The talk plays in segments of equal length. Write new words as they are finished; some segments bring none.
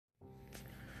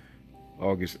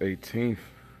August 18th.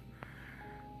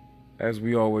 As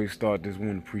we always start this, we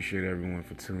want to appreciate everyone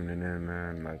for tuning in,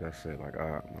 man. Like I said,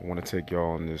 I want to take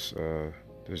y'all on this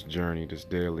journey, this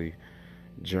daily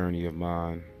journey of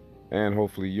mine, and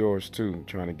hopefully yours too.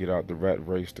 Trying to get out the rat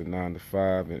race to 9 to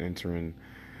 5 and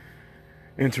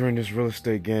entering this real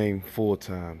estate game full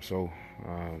time. So,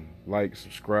 like,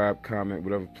 subscribe, comment,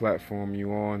 whatever platform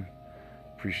you on.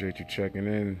 Appreciate you checking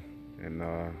in, and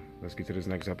let's get to this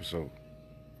next episode.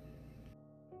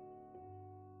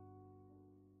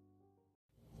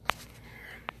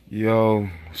 Yo,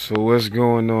 so what's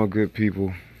going on, good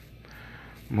people?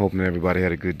 I'm hoping everybody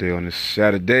had a good day on this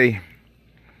Saturday.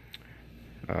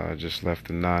 Just left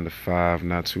the 9 to 5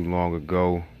 not too long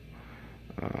ago.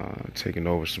 Taking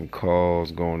over some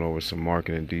calls, going over some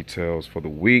marketing details for the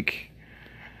week,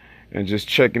 and just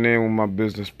checking in with my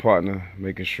business partner,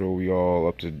 making sure we all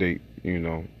up to date,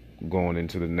 going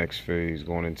into the next phase,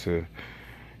 going into,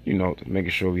 making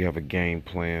sure we have a game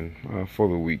plan for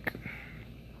the week.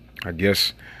 I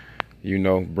guess,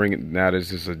 bring it now.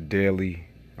 This is a daily.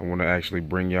 I want to actually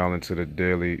bring y'all into the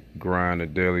daily grind, the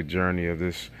daily journey of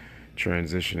this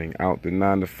transitioning out the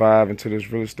 9 to 5 into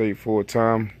this real estate full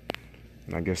time.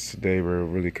 And I guess today, where it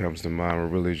really comes to mind, where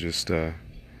really just,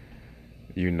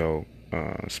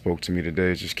 spoke to me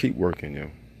today, is just keep working,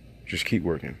 yo. Just keep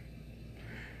working.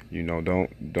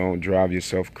 Don't drive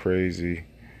yourself crazy.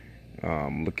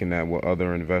 Looking at what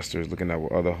other investors, looking at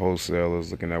what other wholesalers,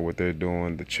 looking at what they're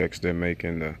doing, the checks they're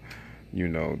making, the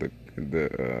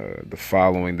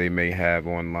following they may have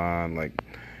online. Like,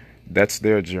 that's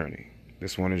their journey.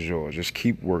 This one is yours. Just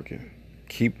keep working.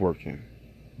 Keep working.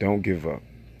 Don't give up.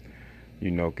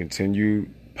 Continue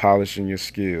polishing your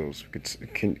skills.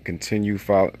 Continue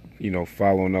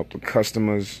following up with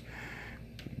customers.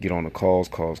 Get on the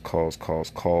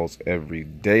calls every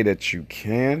day that you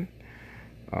can.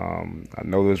 I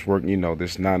know this work,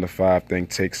 this 9 to 5 thing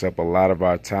takes up a lot of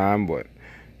our time, but,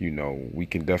 we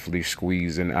can definitely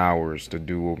squeeze in hours to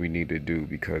do what we need to do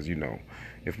because,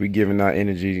 if we're giving our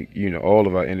energy, all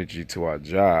of our energy to our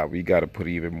job, we got to put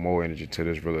even more energy to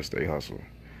this real estate hustle,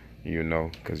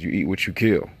 because you eat what you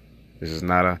kill. This is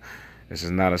not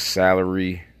a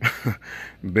salary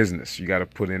business. You got to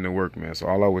put in the work, man. So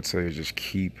all I would say is just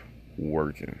keep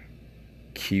working,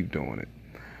 keep doing it.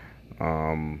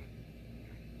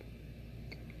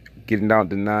 Getting out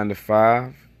the 9 to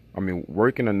 5.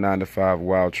 Working a 9 to 5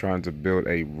 while trying to build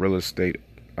a real estate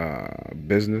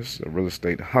business, a real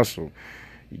estate hustle.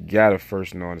 You gotta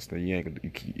first know, understand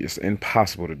it's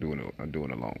impossible to do it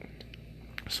alone.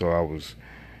 So I was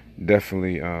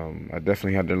definitely, I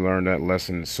definitely had to learn that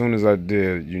lesson. As soon as I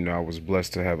did, I was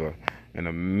blessed to have an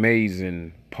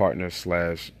amazing partner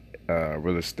slash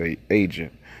real estate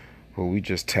agent who we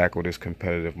just tackle this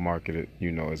competitive market,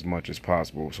 as much as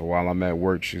possible. So while I'm at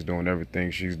work, she's doing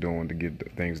everything she's doing to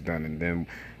get things done. And then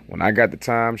when I got the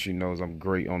time, she knows I'm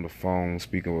great on the phone,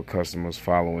 speaking with customers,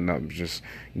 following up, just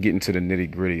getting to the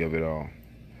nitty gritty of it all.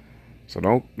 So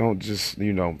don't just,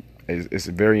 it's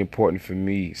very important for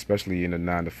me, especially in the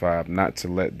 9 to 5, not to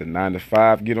let the 9 to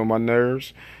 5 get on my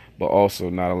nerves, but also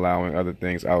not allowing other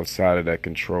things outside of that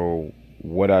control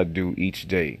what I do each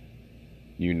day,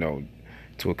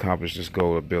 to accomplish this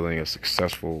goal of building a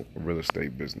successful real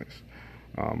estate business.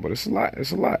 But it's a lot.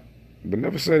 But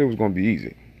never said it was going to be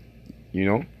easy,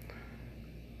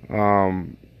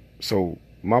 So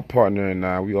my partner and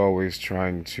I, we always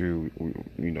trying to,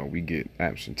 we get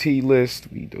absentee lists,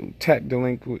 we do tax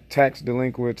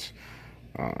delinquents,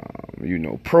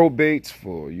 probates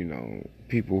for,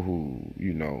 people who,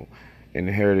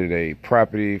 inherited a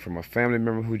property from a family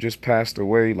member who just passed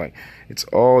away. Like, it's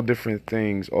all different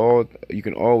things. You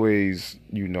can always,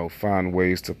 find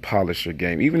ways to polish your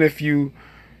game. Even if I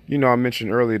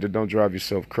mentioned earlier that don't drive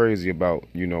yourself crazy about,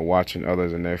 watching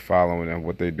others and their following and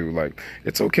what they do. Like,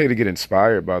 it's okay to get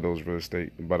inspired by those real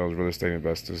estate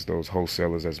investors, those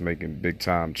wholesalers that's making big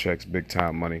time checks, big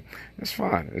time money. That's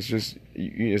fine. It's just,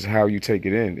 it's how you take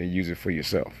it in and use it for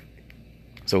yourself.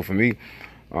 So for me,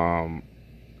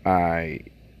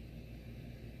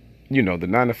 the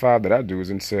 9 to 5 that I do is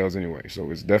in sales anyway.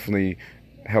 So it's definitely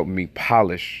helped me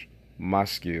polish my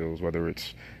skills, whether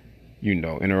it's,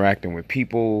 interacting with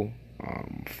people,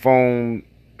 phone,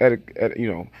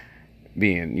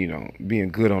 being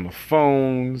good on the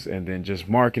phones, and then just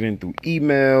marketing through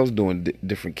emails, doing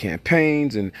different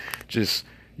campaigns, and just,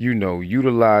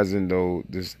 utilizing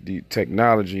the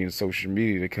technology and social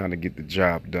media to kind of get the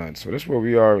job done. So that's where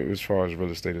we are as far as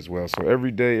real estate as well. So every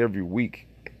day, every week,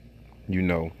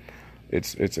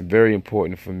 it's very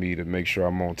important for me to make sure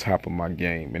I'm on top of my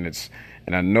game,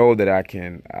 and I know that I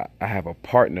have a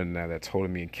partner now that's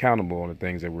holding me accountable on the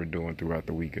things that we're doing throughout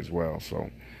the week as well. So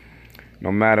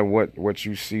no matter what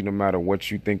you see, no matter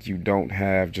what you think you don't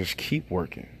have, just keep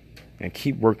working and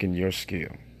keep working your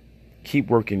skill. Keep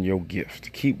working your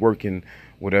gift. Keep working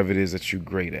whatever it is that you're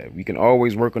great at. We can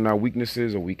always work on our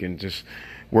weaknesses, or we can just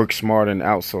work smarter and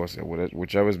outsource it.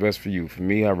 Whichever is best for you. For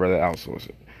me, I'd rather outsource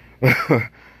it.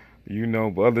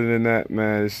 But other than that,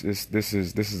 man, this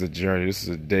is a journey. This is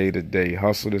a day-to-day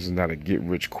hustle. This is not a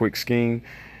get-rich-quick scheme.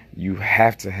 You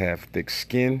have to have thick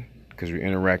skin because you're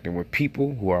interacting with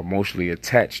people who are emotionally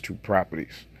attached to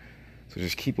properties. So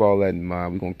just keep all that in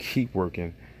mind. We're going to keep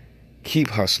working, keep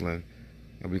hustling,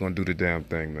 and we're going to do the damn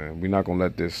thing, man. We're not going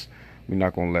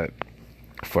to let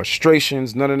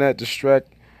frustrations, none of that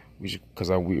distract.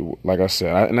 Like I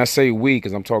said, and I say we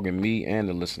because I'm talking me and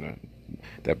the listener.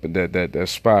 That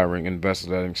aspiring investor,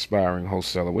 that aspiring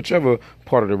wholesaler, whichever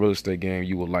part of the real estate game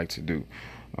you would like to do,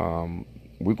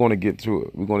 we're going to get to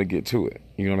it. We're going to get to it.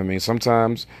 You know what I mean?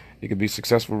 Sometimes it could be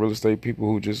successful real estate people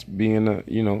who just be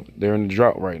they're in the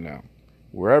drought right now.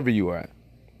 Wherever you at,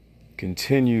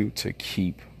 continue to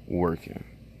keep working.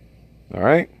 All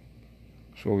right?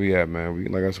 That's where we at, man.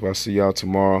 Like I said, I'll see y'all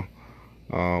tomorrow.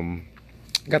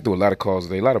 Got through a lot of calls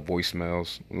today, a lot of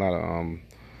voicemails, a lot of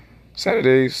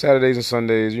Saturdays and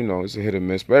Sundays, it's a hit or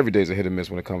miss. But every day's a hit or miss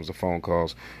when it comes to phone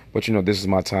calls. But, this is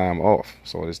my time off.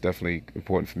 So it's definitely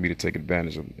important for me to take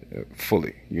advantage of it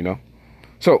fully,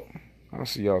 So I'll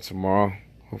see y'all tomorrow.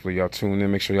 Hopefully y'all tune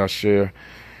in. Make sure y'all share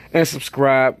and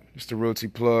subscribe. It's the Realty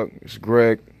Plug. It's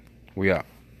Greg. We out.